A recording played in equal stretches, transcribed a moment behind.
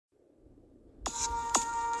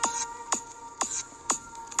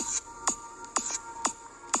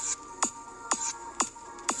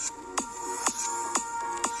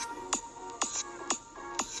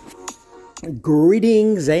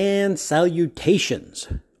Greetings and salutations.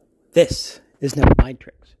 This is Neville Mind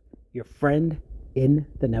Tricks, your friend in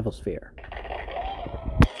the Neville Sphere.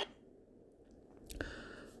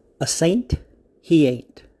 A saint, he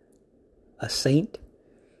ain't. A saint,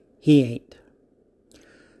 he ain't.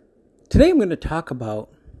 Today I'm going to talk about,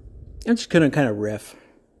 I'm just going to kind of riff,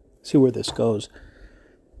 see where this goes.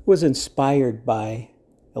 Was inspired by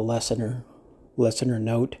a listener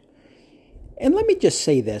note. And let me just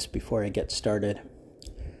say this before I get started.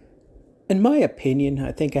 In my opinion,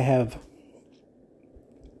 I think I have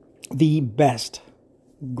the best,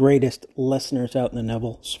 greatest listeners out in the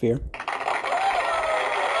Neville Sphere.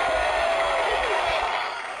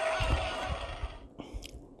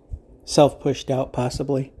 Self-pushed out,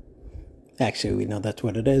 possibly. Actually, we know that's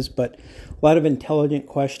what it is, but a lot of intelligent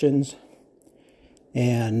questions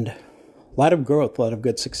and a lot of growth, a lot of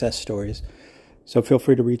good success stories. So feel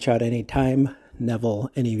free to reach out anytime. Neville,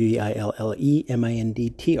 Neville,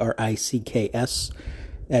 Mindtricks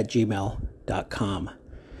 @gmail.com.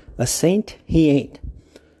 A saint, he ain't.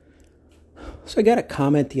 So I got a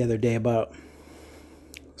comment the other day about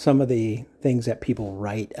some of the things that people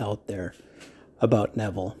write out there about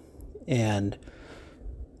Neville and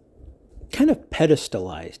kind of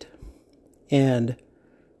pedestalized. And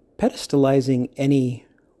pedestalizing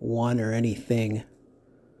anyone or anything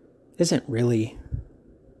isn't really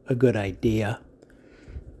a good idea.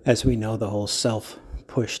 As we know, the whole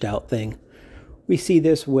self-pushed out thing. We see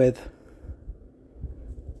this with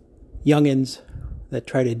youngins that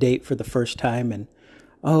try to date for the first time and,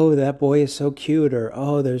 oh, that boy is so cute, or,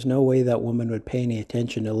 oh, there's no way that woman would pay any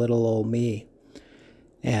attention to little old me.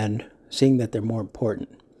 And seeing that they're more important.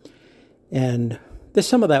 And there's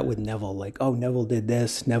some of that with Neville, like, oh, Neville did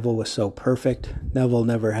this, Neville was so perfect, Neville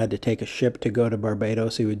never had to take a ship to go to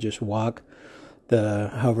Barbados, he would just walk the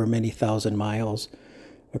however many thousand miles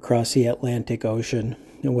across the Atlantic Ocean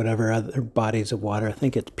and whatever other bodies of water. I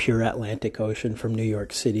think it's pure Atlantic Ocean from New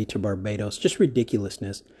York City to Barbados. Just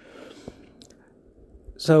ridiculousness.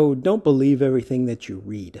 So don't believe everything that you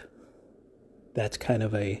read. That's kind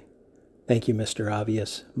of a thank you, Mr.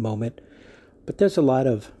 Obvious moment. But there's a lot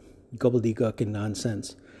of gobbledygook and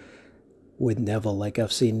nonsense with Neville. Like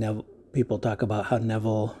I've seen people talk about how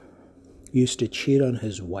Neville used to cheat on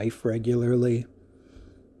his wife regularly.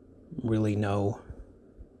 Really no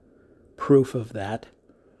proof of that.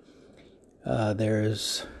 Let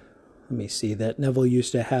me see, that Neville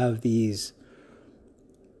used to have these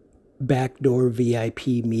backdoor VIP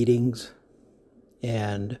meetings,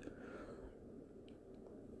 and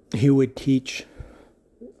he would teach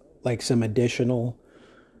like some additional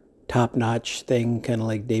top-notch thing, kind of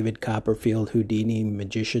like David Copperfield, Houdini,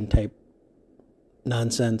 magician type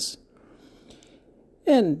nonsense.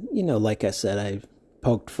 And, you know, like I said, I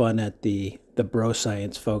poked fun at the bro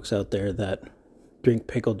science folks out there that drink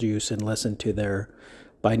pickle juice and listen to their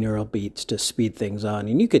binaural beats to speed things on.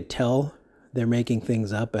 And you could tell they're making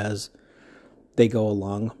things up as they go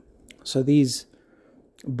along. So these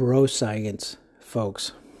bro science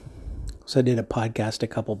folks, so I did a podcast a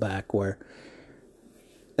couple back where,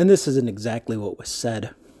 and this isn't exactly what was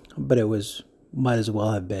said, but it might as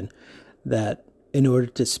well have been, that in order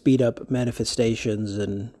to speed up manifestations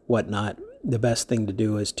and whatnot, the best thing to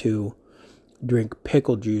do is to drink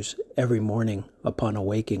pickle juice every morning upon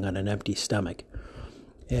awaking on an empty stomach.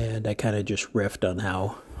 And I kind of just riffed on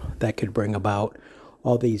how that could bring about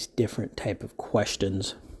all these different type of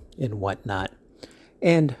questions and whatnot.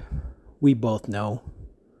 And we both know,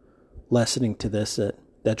 listening to this,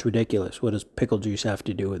 that's ridiculous. What does pickle juice have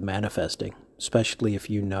to do with manifesting? Especially if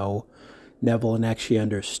you know Neville and actually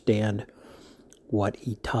understand what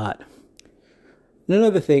he taught. And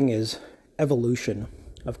another thing is evolution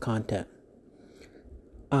of content.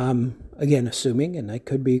 Again, assuming, and I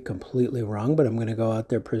could be completely wrong, but I'm going to go out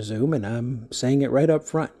there, presume, and I'm saying it right up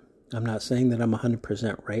front. I'm not saying that I'm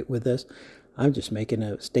 100% right with this. I'm just making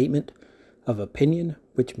a statement of opinion,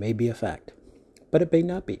 which may be a fact, but it may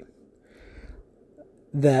not be.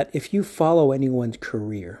 That if you follow anyone's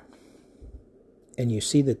career and you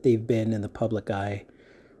see that they've been in the public eye,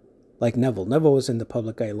 like Neville. Neville was in the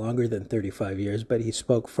public eye longer than 35 years, but he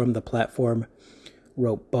spoke from the platform,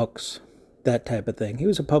 wrote books, that type of thing. He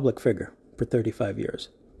was a public figure for 35 years.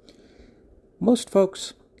 Most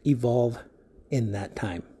folks evolve in that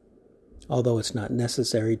time, although it's not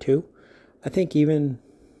necessary to. I think even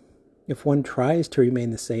if one tries to remain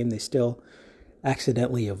the same, they still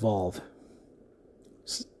accidentally evolve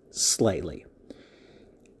slightly.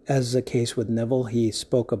 As is the case with Neville, he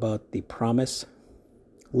spoke about the promise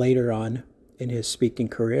later on in his speaking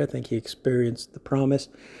career. I think he experienced the promise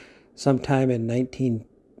sometime in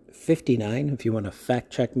 1959, if you want to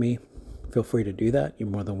fact check me, feel free to do that. You're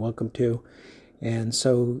more than welcome to. And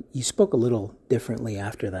so you spoke a little differently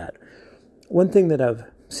after that. One thing that I've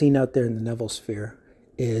seen out there in the Neville sphere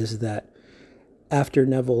is that after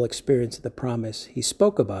Neville experienced the promise, he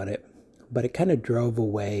spoke about it, but it kind of drove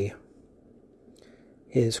away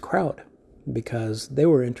his crowd because they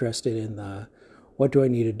were interested in the, what do I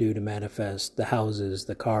need to do to manifest the houses,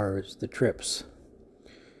 the cars, the trips,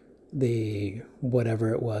 the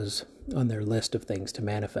whatever it was on their list of things to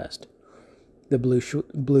manifest. The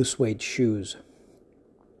blue suede shoes,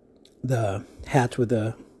 the hats with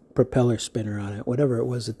a propeller spinner on it, whatever it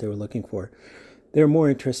was that they were looking for. They were more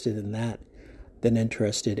interested in that than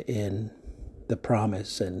interested in the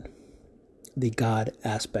promise and the God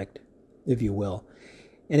aspect, if you will.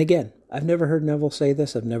 And again, I've never heard Neville say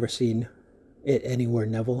this. I've never seen it anywhere,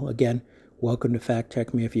 Neville. Again, welcome to fact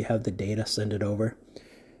check me. If you have the data, send it over.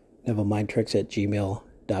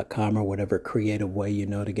 NevilleMindTricks@gmail.com or whatever creative way you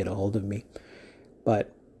know to get a hold of me.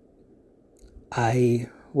 But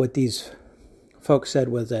what these folks said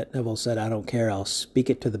was that Neville said, I don't care, I'll speak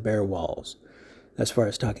it to the bare walls, as far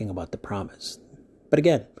as talking about the promise. But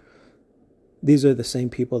again, these are the same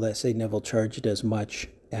people that say Neville charged as much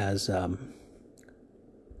as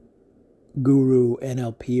guru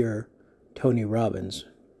NLPer Tony Robbins,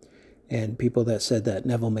 and people that said that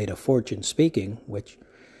Neville made a fortune speaking, which,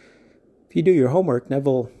 if you do your homework,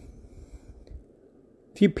 Neville,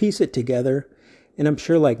 if you piece it together, and I'm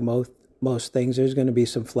sure like most things, there's going to be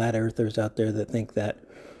some flat earthers out there that think that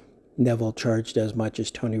Neville charged as much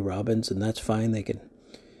as Tony Robbins, and that's fine. They can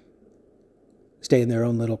stay in their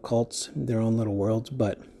own little cults, their own little worlds.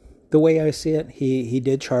 But the way I see it, he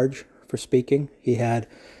did charge for speaking. He had,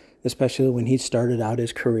 especially when he started out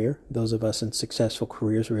his career, those of us in successful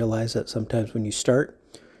careers realize that sometimes when you start,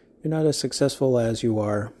 you're not as successful as you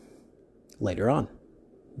are later on.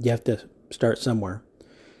 You have to start somewhere.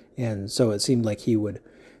 And so it seemed like he would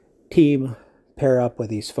pair up with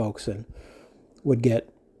these folks and would get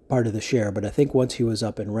part of the share. But I think once he was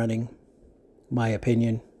up and running, my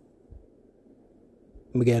opinion,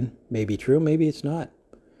 again, maybe true, maybe it's not,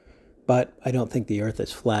 but I don't think the earth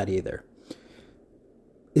is flat either,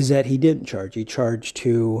 is that he didn't charge. He charged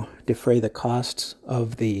to defray the costs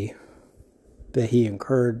of that he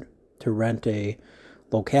incurred to rent a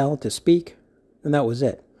locale to speak, and that was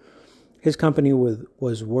it. His company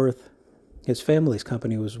was worth, his family's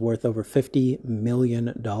company was worth over $50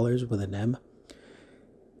 million with an M.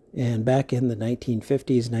 And back in the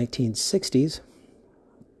 1950s, 1960s,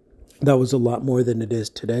 that was a lot more than it is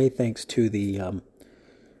today, thanks to the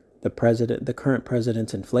current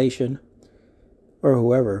president's inflation, or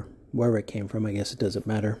wherever it came from. I guess it doesn't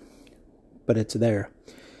matter, but it's there.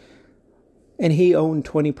 And he owned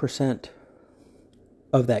 20%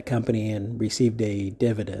 of that company and received a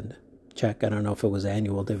dividend check. I don't know if it was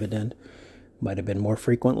annual dividend, might have been more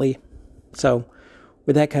frequently. So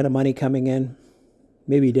with that kind of money coming in,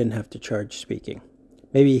 maybe he didn't have to charge speaking.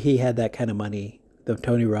 Maybe he had that kind of money, the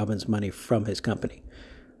Tony Robbins money, from his company.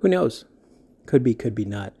 Who knows? Could be, could be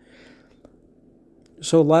not.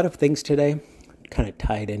 So a lot of things today kind of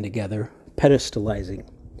tied in together. Pedestalizing.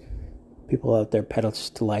 People out there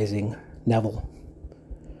pedestalizing Neville.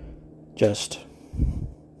 Just,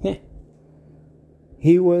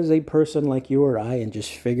 he was a person like you or I and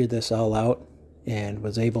just figured this all out and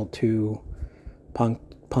was able to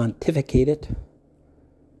pontificate it,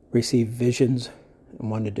 receive visions, and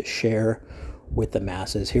wanted to share with the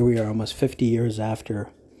masses. Here we are almost 50 years after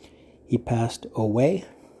he passed away,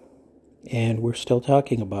 and we're still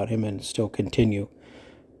talking about him and still continue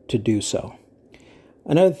to do so.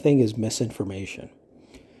 Another thing is misinformation.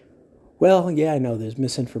 Well, yeah, I know there's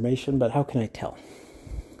misinformation, but how can I tell?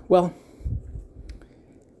 Well,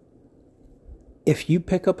 if you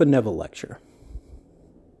pick up a Neville lecture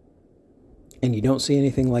and you don't see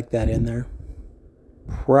anything like that in there,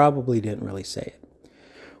 probably didn't really say it.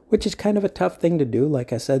 Which is kind of a tough thing to do.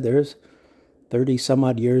 Like I said, there's 30 some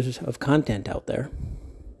odd years of content out there.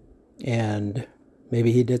 And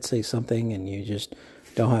maybe he did say something and you just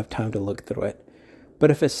don't have time to look through it.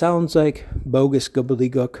 But if it sounds like bogus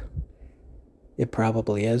gobbledygook, it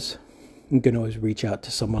probably is. You can always reach out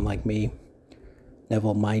to someone like me,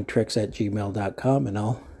 NevilleMindTricks@gmail.com, and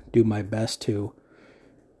I'll do my best to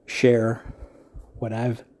share what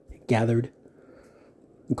I've gathered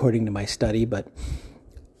according to my study. But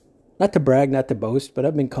not to brag, not to boast, but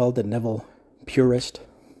I've been called a Neville purist,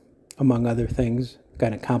 among other things,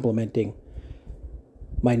 kind of complimenting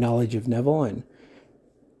my knowledge of Neville. And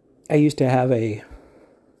I used to have a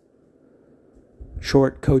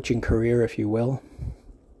short coaching career, if you will.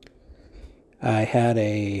 I had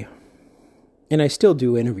and I still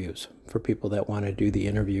do interviews for people that want to do the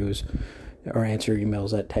interviews or answer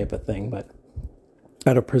emails, that type of thing. But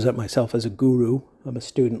I don't present myself as a guru. I'm a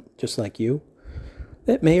student just like you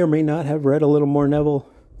that may or may not have read a little more Neville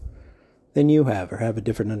than you have, or have a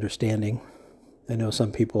different understanding. I know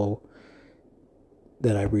some people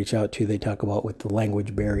that I reach out to, they talk about with the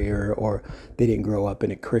language barrier, or they didn't grow up in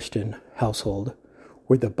a Christian household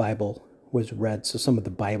where the Bible was read, so some of the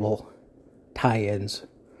Bible tie-ins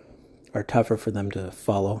are tougher for them to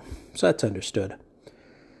follow. So that's understood.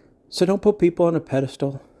 So don't put people on a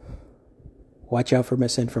pedestal. Watch out for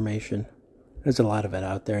misinformation. There's a lot of it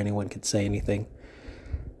out there. Anyone can say anything.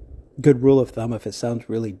 Good rule of thumb, if it sounds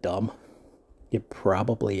really dumb, it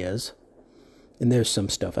probably is. And there's some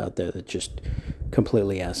stuff out there that's just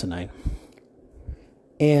completely asinine.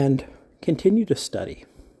 And continue to study.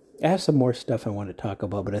 I have some more stuff I want to talk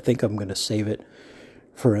about, but I think I'm going to save it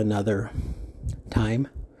for another time.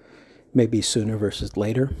 Maybe sooner versus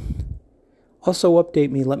later. Also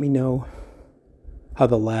update me. Let me know how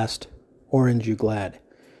the last Orange You Glad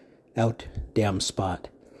out damn spot.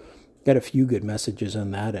 Got a few good messages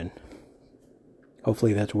on that, and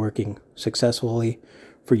hopefully that's working successfully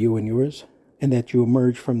for you and yours, and that you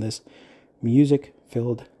emerge from this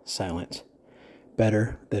music-filled silence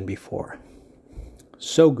better than before.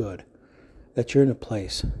 So good that you're in a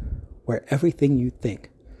place where everything you think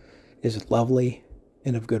is lovely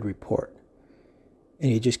and of good report,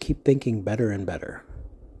 and you just keep thinking better and better,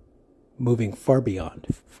 moving far beyond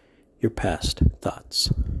your past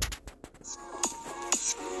thoughts.